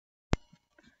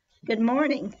Good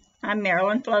morning. I'm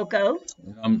Marilyn Floco.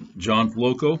 I'm John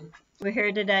Floco. We're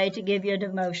here today to give you a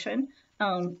devotion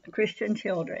on Christian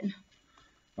children.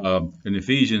 In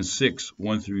Ephesians 6,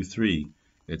 1 through 3,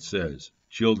 it says,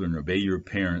 Children, obey your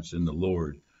parents in the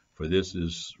Lord, for this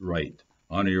is right.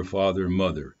 Honor your father and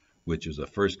mother, which is the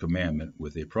first commandment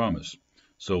with a promise.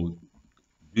 So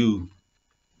do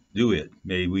it.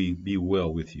 May we be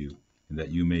well with you, and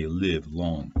that you may live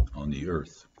long on the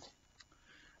earth.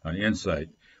 On insight,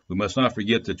 we must not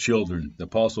forget the children. The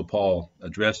Apostle Paul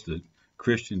addressed the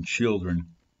Christian children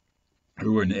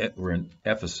who were in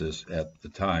Ephesus at the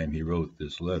time he wrote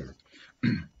this letter.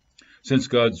 Since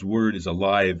God's word is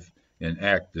alive and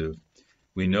active,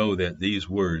 we know that these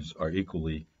words are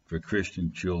equally for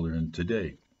Christian children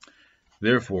today.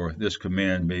 Therefore, this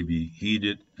command may be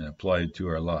heeded and applied to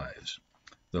our lives.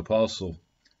 The apostle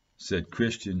said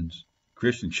Christian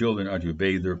children are to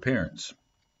obey their parents.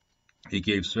 He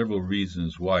gave several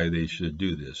reasons why they should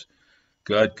do this.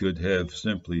 God could have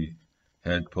simply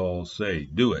had Paul say,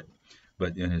 do it,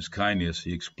 but in his kindness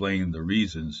he explained the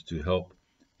reasons to help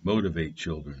motivate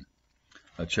children.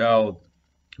 A child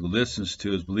who listens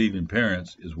to his believing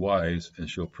parents is wise and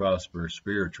shall prosper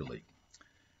spiritually.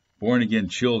 Born-again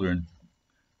children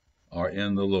are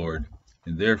in the Lord,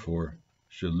 and therefore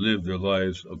should live their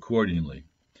lives accordingly.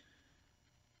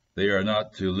 They are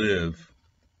not to live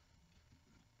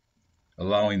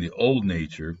allowing the old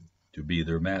nature to be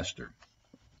their master.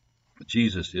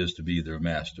 Jesus is to be their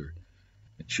master,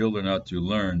 and children ought to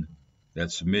learn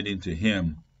that submitting to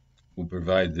him will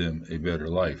provide them a better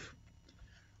life.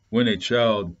 When a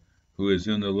child who is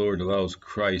in the Lord allows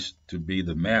Christ to be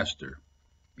the master,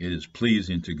 it is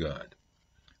pleasing to God.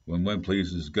 When one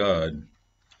pleases God,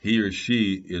 he or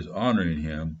she is honoring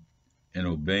him and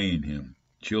obeying him.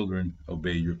 Children,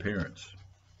 obey your parents.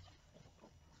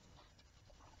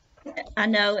 I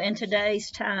know in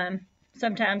today's time,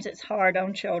 sometimes it's hard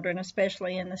on children,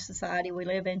 especially in the society we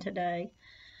live in today.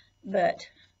 But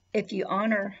if you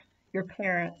honor your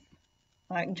parents,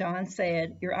 like John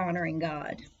said, you're honoring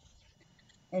God.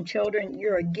 And children,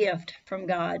 you're a gift from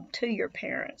God to your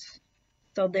parents.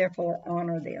 So therefore,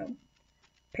 honor them.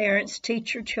 Parents,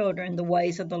 teach your children the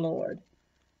ways of the Lord.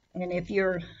 And if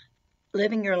you're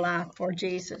living your life for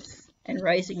Jesus and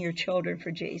raising your children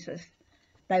for Jesus,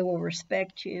 they will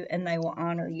respect you and they will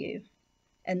honor you.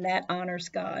 And that honors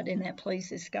God and that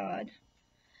pleases God.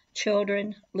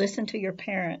 Children, listen to your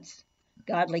parents'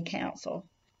 godly counsel.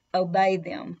 Obey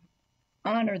them.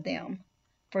 Honor them,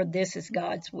 for this is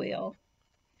God's will.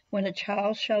 When a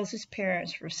child shows his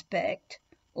parents respect,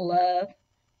 love,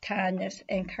 kindness,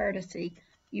 and courtesy,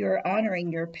 you're honoring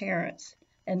your parents,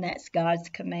 and that's God's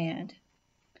command.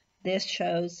 This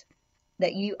shows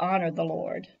that you honor the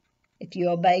Lord. If you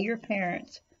obey your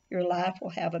parents, your life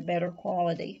will have a better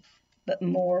quality, but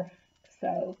more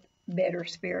so, better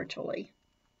spiritually.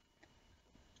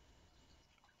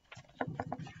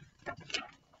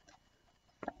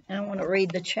 And I want to read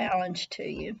the challenge to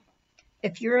you.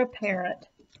 If you're a parent,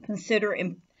 consider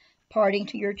imparting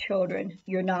to your children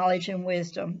your knowledge and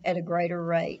wisdom at a greater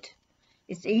rate.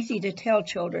 It's easy to tell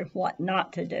children what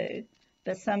not to do,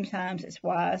 but sometimes it's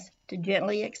wise to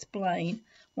gently explain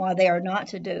why they are not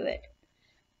to do it.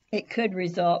 It could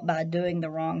result by doing the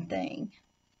wrong thing.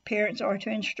 Parents are to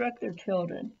instruct their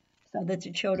children so that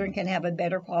the children can have a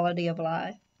better quality of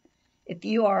life. If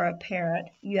you are a parent,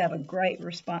 you have a great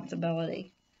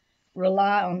responsibility.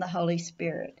 Rely on the Holy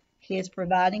Spirit. He is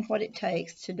providing what it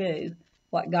takes to do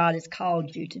what God has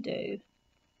called you to do,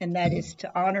 and that is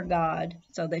to honor God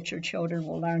so that your children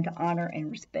will learn to honor and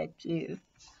respect you.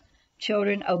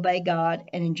 Children, obey God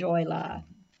and enjoy life.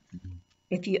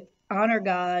 If you honor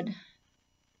God,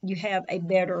 you have a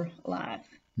better life,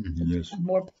 Yes. a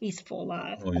more peaceful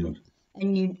life. Oh, yes.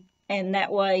 And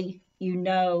that way you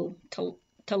know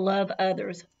to love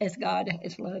others as God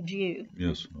has loved you.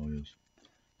 Yes. Oh, yes.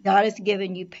 God has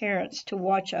given you parents to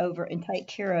watch over and take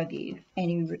care of you, and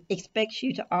He expects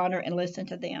you to honor and listen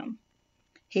to them.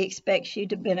 He expects you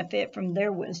to benefit from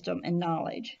their wisdom and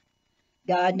knowledge.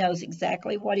 God knows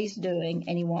exactly what He's doing,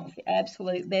 and He wants the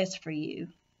absolute best for you.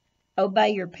 Obey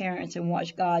your parents and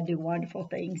watch God do wonderful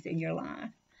things in your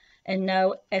life. And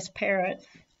know, as parents,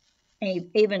 and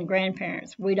even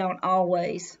grandparents, we don't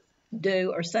always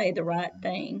do or say the right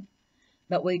thing,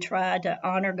 but we try to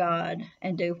honor God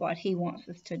and do what He wants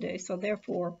us to do. So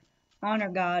therefore, honor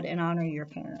God and honor your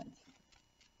parents.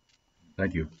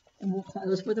 Thank you. And we'll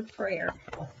close with a prayer.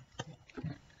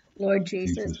 Lord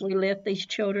Jesus, we lift these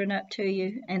children up to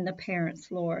you and the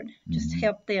parents, Lord. Just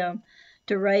help them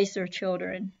to raise their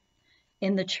children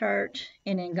in the church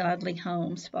and in godly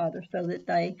homes, Father, so that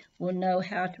they will know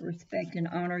how to respect and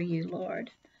honor you, Lord.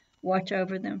 Watch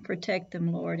over them, protect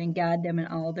them, Lord, and guide them in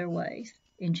all their ways.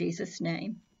 In Jesus'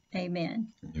 name, amen.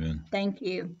 Amen. Thank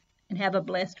you, and have a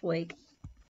blessed week.